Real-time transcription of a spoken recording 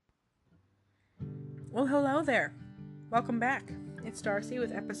Well, hello there. Welcome back. It's Darcy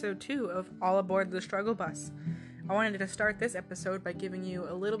with episode 2 of All Aboard the Struggle Bus. I wanted to start this episode by giving you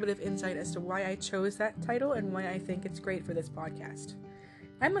a little bit of insight as to why I chose that title and why I think it's great for this podcast.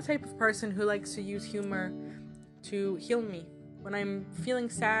 I'm a type of person who likes to use humor to heal me. When I'm feeling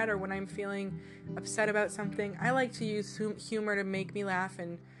sad or when I'm feeling upset about something, I like to use humor to make me laugh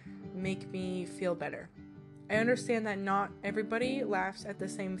and make me feel better. I understand that not everybody laughs at the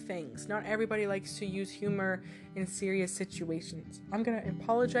same things. Not everybody likes to use humor in serious situations. I'm going to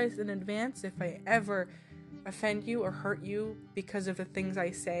apologize in advance if I ever offend you or hurt you because of the things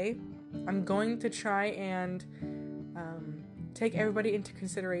I say. I'm going to try and take everybody into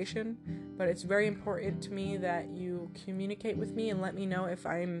consideration, but it's very important to me that you communicate with me and let me know if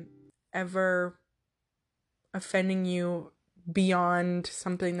I'm ever offending you beyond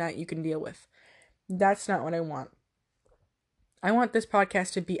something that you can deal with. That's not what I want. I want this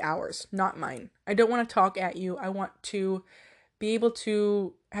podcast to be ours, not mine. I don't want to talk at you. I want to be able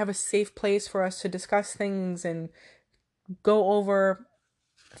to have a safe place for us to discuss things and go over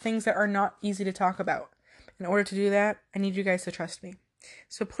things that are not easy to talk about. In order to do that, I need you guys to trust me.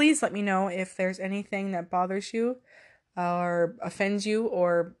 So please let me know if there's anything that bothers you or offends you,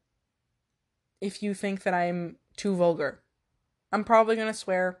 or if you think that I'm too vulgar. I'm probably going to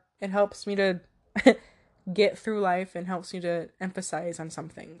swear. It helps me to get through life and helps me to emphasize on some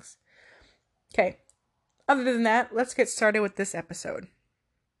things. Okay. Other than that, let's get started with this episode.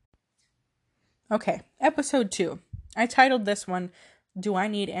 Okay, episode 2. I titled this one, Do I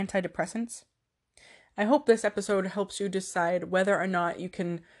Need Antidepressants? I hope this episode helps you decide whether or not you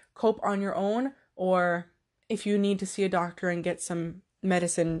can cope on your own, or if you need to see a doctor and get some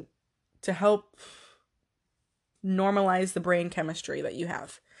medicine to help normalize the brain chemistry that you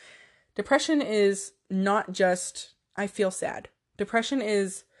have. Depression is not just, I feel sad. Depression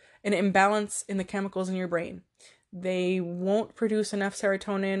is an imbalance in the chemicals in your brain. They won't produce enough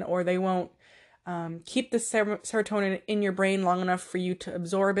serotonin, or they won't keep the serotonin in your brain long enough for you to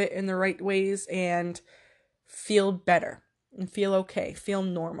absorb it in the right ways and feel better and feel okay, feel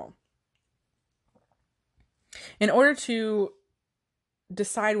normal. In order to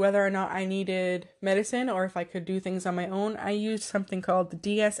decide whether or not I needed medicine or if I could do things on my own, I used something called the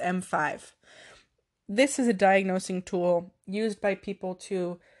DSM-5. This is a diagnosing tool used by people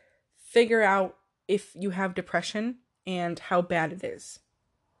to figure out if you have depression and how bad it is.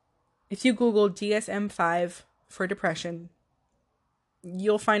 If you Google DSM-5 for depression,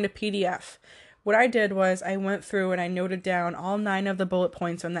 you'll find a PDF. What I did was I went through and I noted down all 9 of the bullet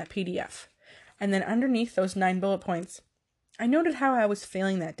points on that PDF. And then underneath those 9 bullet points, I noted how I was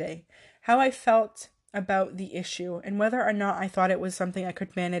feeling that day, how I felt about the issue, and whether or not I thought it was something I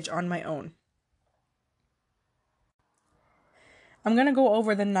could manage on my own. I'm going to go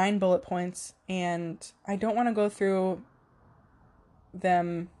over the 9 bullet points, and I don't want to go through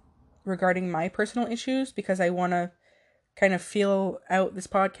them regarding my personal issues because I want to kind of feel out this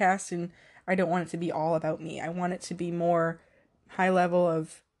podcast, and I don't want it to be all about me. I want it to be more high level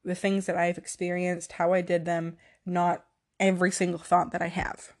of the things that I've experienced, how I did them, not every single thought that I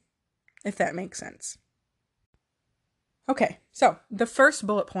have, if that makes sense. Okay, so the first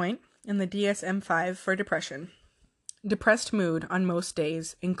bullet point in the DSM-5 for depression: depressed mood on most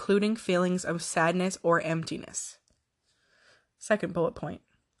days, including feelings of sadness or emptiness. Second bullet point: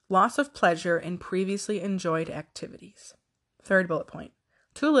 loss of pleasure in previously enjoyed activities. Third bullet point: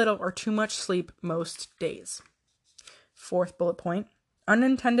 too little or too much sleep most days. Fourth bullet point: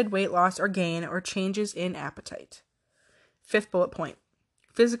 unintended weight loss or gain or changes in appetite. Fifth bullet point: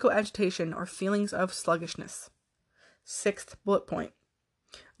 physical agitation or feelings of sluggishness. Sixth bullet point: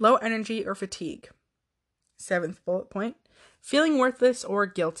 low energy or fatigue. Seventh bullet point: feeling worthless or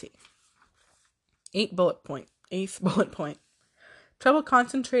guilty. Eighth bullet point: trouble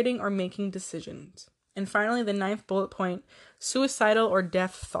concentrating or making decisions. And finally, the 9th bullet point: suicidal or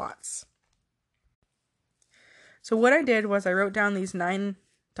death thoughts. So what I did was I wrote down these 9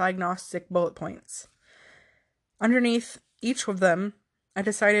 diagnostic bullet points. Underneath each of them, I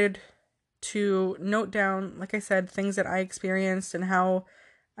decided to note down, like I said, things that I experienced and how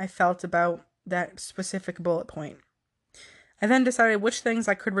I felt about that specific bullet point. I then decided which things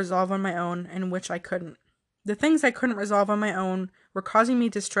I could resolve on my own and which I couldn't. The things I couldn't resolve on my own were causing me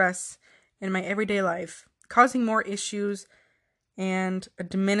distress in my everyday life, causing more issues and a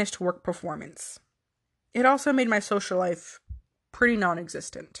diminished work performance. It also made my social life pretty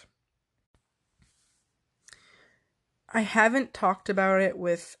non-existent. I haven't talked about it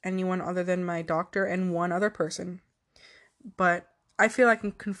with anyone other than my doctor and one other person, but I feel I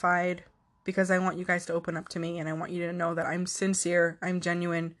can confide because I want you guys to open up to me and I want you to know that I'm sincere, I'm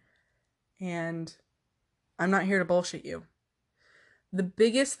genuine, and I'm not here to bullshit you. The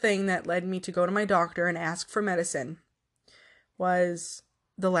biggest thing that led me to go to my doctor and ask for medicine was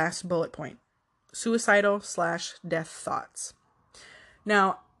the last bullet point. Suicidal/death thoughts.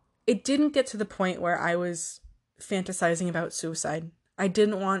 Now, it didn't get to the point where I was fantasizing about suicide. I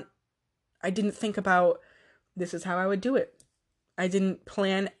didn't think about this is how I would do it. I didn't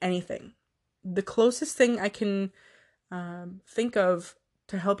plan anything. The closest thing I can think of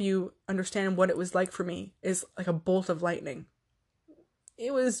to help you understand what it was like for me is like a bolt of lightning.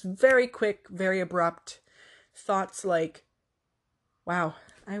 It was very quick, very abrupt. Thoughts like, wow,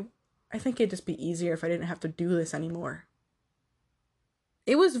 I think it'd just be easier if I didn't have to do this anymore.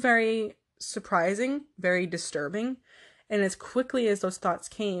 It was very surprising, very disturbing, and as quickly as those thoughts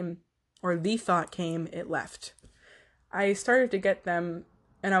came, or the thought came, it left. I started to get them,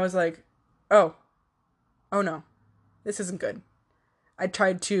 and I was like, oh no, this isn't good. I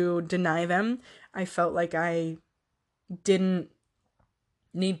tried to deny them. I felt like I didn't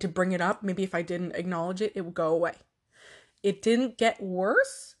need to bring it up. Maybe if I didn't acknowledge it, it would go away. It didn't get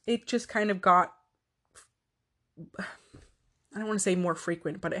worse. It just kind of got, I don't want to say more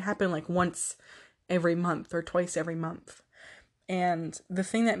frequent, but it happened like once every month or twice every month. And the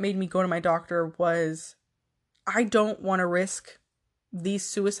thing that made me go to my doctor was, I don't want to risk these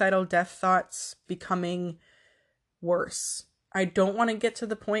suicidal death thoughts becoming worse. I don't want to get to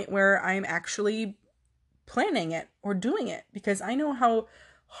the point where I'm actually planning it or doing it, because I know how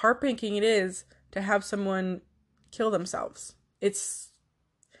heartbreaking it is to have someone kill themselves.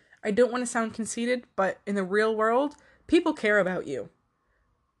 I don't want to sound conceited, but in the real world, people care about you.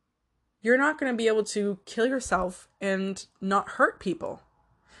 You're not going to be able to kill yourself and not hurt people.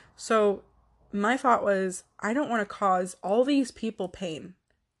 So my thought was, I don't want to cause all these people pain.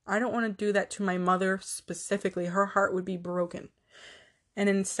 I don't want to do that to my mother specifically. Her heart would be broken. And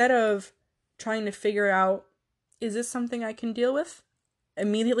instead of trying to figure out, is this something I can deal with?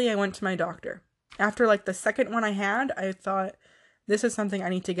 Immediately I went to my doctor. After like the second one I had, I thought, this is something I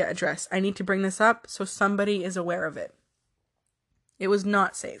need to get addressed. I need to bring this up so somebody is aware of it. It was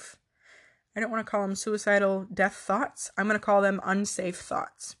not safe. I don't want to call them suicidal death thoughts. I'm going to call them unsafe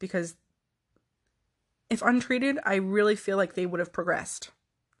thoughts, because if untreated, I really feel like they would have progressed.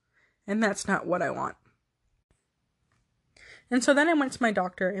 And that's not what I want. And so then I went to my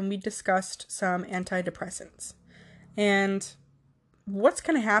doctor and we discussed some antidepressants. And what's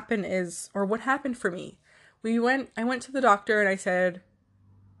going to happen is, or what happened for me, I went to the doctor and I said,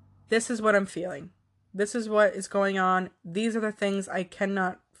 this is what I'm feeling. This is what is going on. These are the things I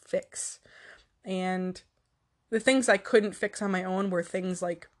cannot fix. And the things I couldn't fix on my own were things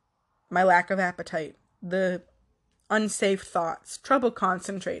like my lack of appetite, the unsafe thoughts, trouble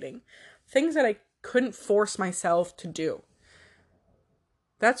concentrating, things that I couldn't force myself to do.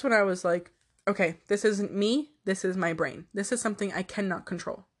 That's when I was like, okay, this isn't me, this is my brain. This is something I cannot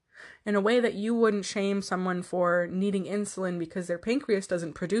control. In a way that you wouldn't shame someone for needing insulin because their pancreas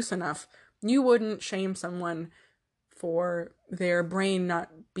doesn't produce enough, you wouldn't shame someone for their brain not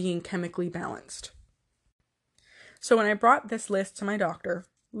being chemically balanced. So when I brought this list to my doctor,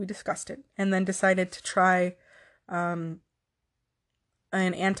 we discussed it and then decided to try an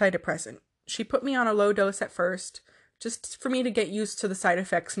antidepressant. She put me on a low dose at first, just for me to get used to the side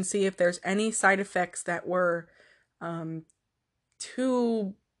effects and see if there's any side effects that were any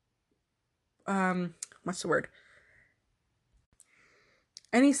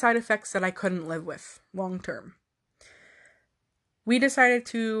side effects that I couldn't live with long term. We decided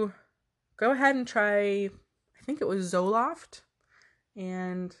to go ahead and try, I think it was Zoloft,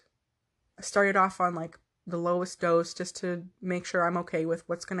 and I started off on like the lowest dose just to make sure I'm okay with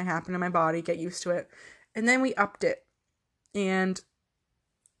what's going to happen in my body, get used to it. And then we upped it. And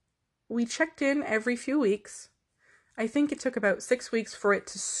we checked in every few weeks. I think it took about 6 weeks for it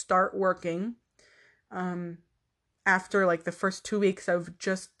to start working. After like the first 2 weeks of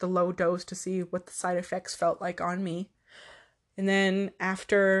just the low dose to see what the side effects felt like on me. And then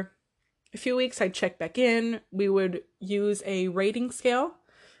after a few weeks, I'd check back in. We would use a rating scale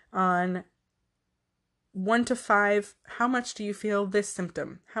on 1 to 5. How much do you feel this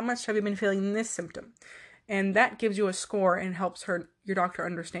symptom? How much have you been feeling this symptom? And that gives you a score and helps your doctor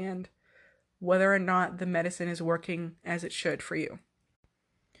understand whether or not the medicine is working as it should for you.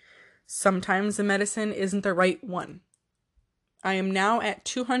 Sometimes the medicine isn't the right one. I am now at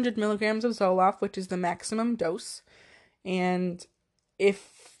 200 milligrams of Zoloft, which is the maximum dose. And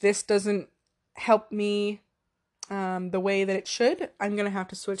if this doesn't help me the way that it should, I'm going to have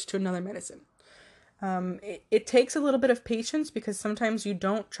to switch to another medicine. It takes a little bit of patience because sometimes you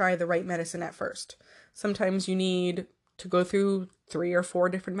don't try the right medicine at first. Sometimes you need to go through 3 or 4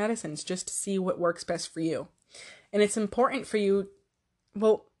 different medicines just to see what works best for you. And it's important for you,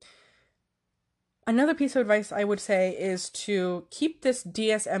 well, another piece of advice I would say is to keep this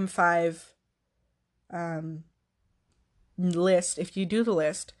DSM-5 list. If you do the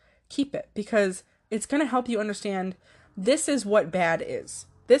list, keep it, because it's going to help you understand this is what bad is.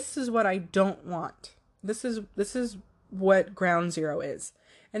 This is what I don't want. This is what ground zero is.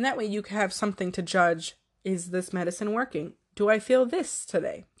 And that way you can have something to judge. Is this medicine working? Do I feel this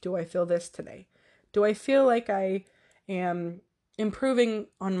today? Do I feel this today? Do I feel like I am improving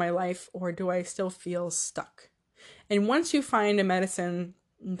on my life, or do I still feel stuck? And once you find a medicine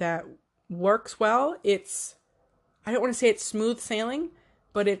that works well, I don't want to say it's smooth sailing,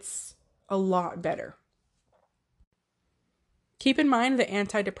 but it's a lot better. Keep in mind that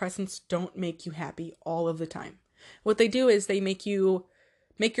antidepressants don't make you happy all of the time. What they do is they make your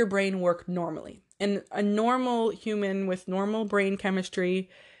brain work normally. And a normal human with normal brain chemistry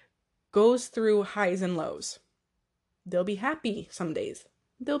goes through highs and lows. They'll be happy some days.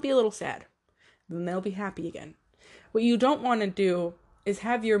 They'll be a little sad. Then they'll be happy again. What you don't want to do is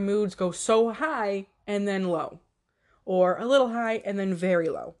have your moods go so high and then low. Or a little high and then very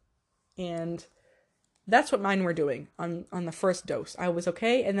low. And that's what mine were doing on the first dose. I was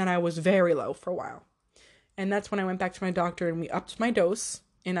okay, and then I was very low for a while. And that's when I went back to my doctor and we upped my dose,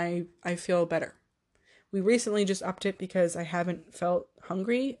 and I feel better. We recently just upped it because I haven't felt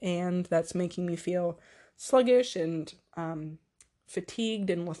hungry, and that's making me feel sluggish and fatigued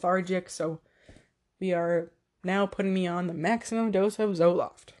and lethargic. So we are now putting me on the maximum dose of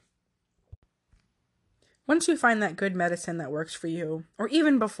Zoloft. Once you find that good medicine that works for you, or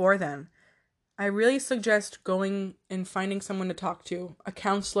even before then, I really suggest going and finding someone to talk to, a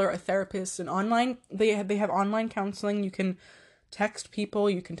counselor, a therapist, an online. They have online counseling. You can text people,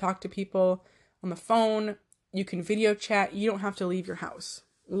 you can talk to people on the phone, you can video chat. You don't have to leave your house.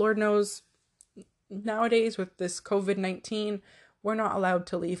 Lord knows, nowadays with this COVID-19, we're not allowed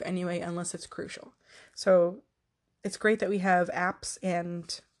to leave anyway unless it's crucial. So it's great that we have apps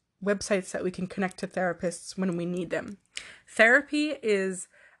and websites that we can connect to therapists when we need them. Therapy is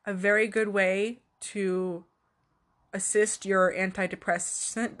a very good way to assist your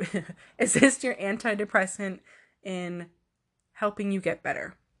antidepressant in helping you get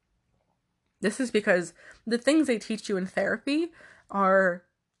better. This is because the things they teach you in therapy are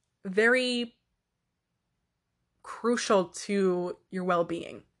very crucial to your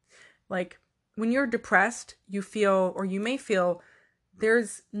well-being. Like when you're depressed, you feel, or you may feel,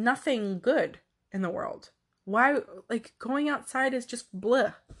 there's nothing good in the world. Why, like, going outside is just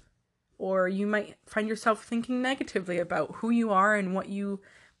bleh. Or you might find yourself thinking negatively about who you are and what you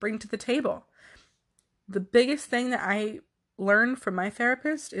bring to the table. The biggest thing that I learned from my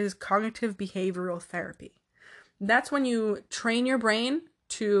therapist is cognitive behavioral therapy. That's when you train your brain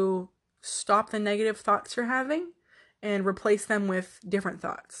to stop the negative thoughts you're having and replace them with different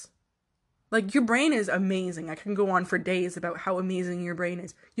thoughts. Like, your brain is amazing. I can go on for days about how amazing your brain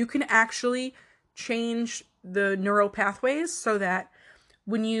is. You can actually change the neural pathways so that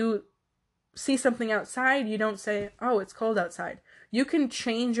when you see something outside, you don't say, oh, it's cold outside. You can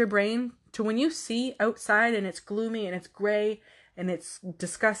change your brain to when you see outside and it's gloomy and it's gray and it's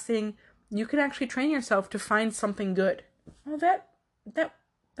disgusting, you can actually train yourself to find something good. Oh,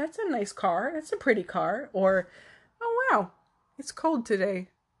 that's a nice car. That's a pretty car. Or, oh, wow, it's cold today.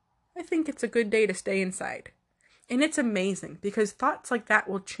 I think it's a good day to stay inside. And it's amazing because thoughts like that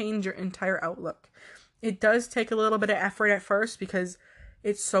will change your entire outlook. It does take a little bit of effort at first because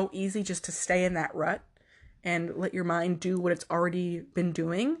it's so easy just to stay in that rut and let your mind do what it's already been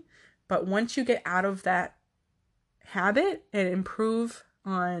doing. But once you get out of that habit and improve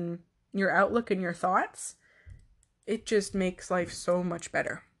on your outlook and your thoughts, it just makes life so much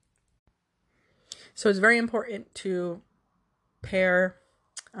better. So it's very important to pair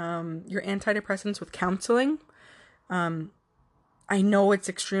your antidepressants with counseling. I know it's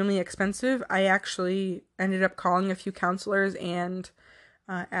extremely expensive. I actually ended up calling a few counselors and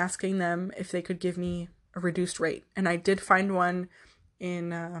asking them if they could give me a reduced rate. And I did find one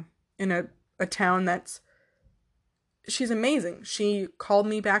in a town she's amazing. She called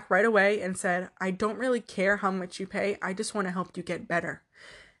me back right away and said, I don't really care how much you pay. I just want to help you get better.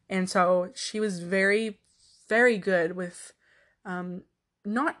 And so she was very, very good with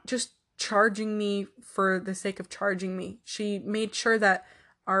not just charging me for the sake of charging me. She made sure that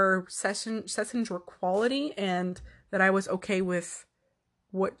our sessions were quality and that I was okay with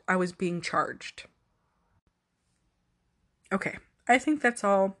what I was being charged. Okay, I think that's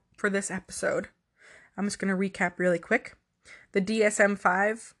all for this episode. I'm just going to recap really quick. The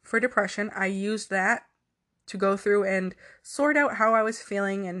DSM-5 for depression, I used that to go through and sort out how I was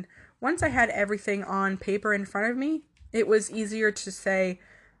feeling. And once I had everything on paper in front of me, it was easier to say,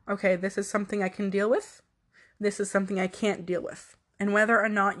 okay, this is something I can deal with. This is something I can't deal with. And whether or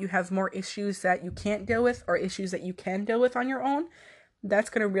not you have more issues that you can't deal with or issues that you can deal with on your own, that's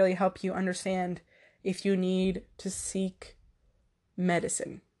going to really help you understand if you need to seek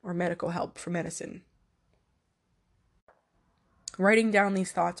medicine or medical help for medicine. Writing down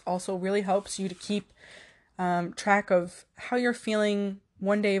these thoughts also really helps you to keep track of how you're feeling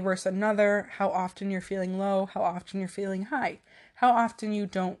one day versus another, how often you're feeling low, how often you're feeling high, how often you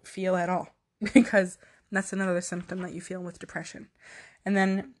don't feel at all, because that's another symptom that you feel with depression. And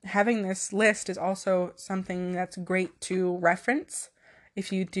then having this list is also something that's great to reference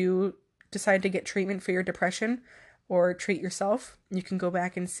if you do decide to get treatment for your depression or treat yourself. You can go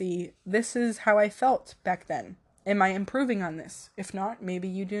back and see, this is how I felt back then. Am I improving on this? If not, maybe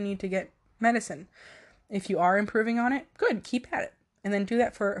you do need to get medicine. If you are improving on it, good, keep at it. And then do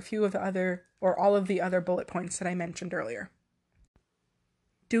that for a few of the other, or all of the other bullet points that I mentioned earlier.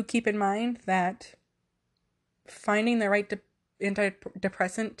 Do keep in mind that finding the right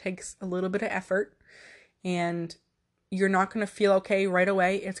antidepressant takes a little bit of effort, and you're not going to feel okay right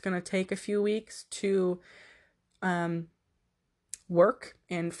away. It's going to take a few weeks to work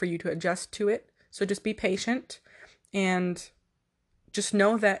and for you to adjust to it. So just be patient and just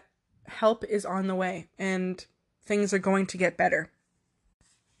know that help is on the way and things are going to get better.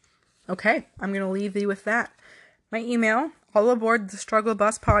 Okay, I'm going to leave you with that. My email,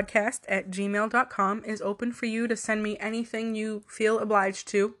 allaboardthestrugglebusspodcast@gmail.com, is open for you to send me anything you feel obliged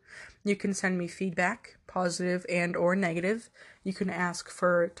to. You can send me feedback, positive and or negative. You can ask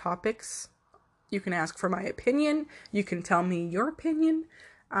for topics. You can ask for my opinion. You can tell me your opinion.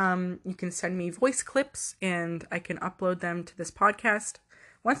 You can send me voice clips and I can upload them to this podcast.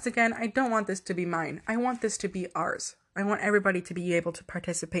 Once again, I don't want this to be mine. I want this to be ours. I want everybody to be able to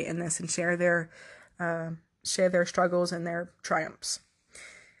participate in this and share their struggles and their triumphs.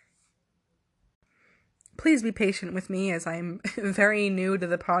 Please be patient with me as I'm very new to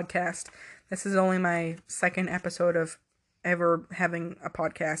the podcast. This is only my second episode of ever having a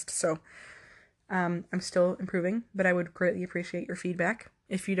podcast, so I'm still improving, but I would greatly appreciate your feedback.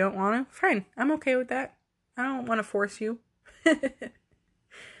 If you don't want to, fine. I'm okay with that. I don't want to force you.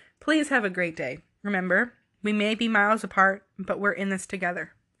 Please have a great day. Remember, we may be miles apart, but we're in this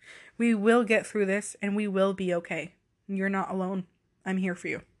together. We will get through this and we will be okay. You're not alone. I'm here for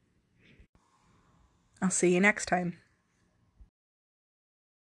you. I'll see you next time.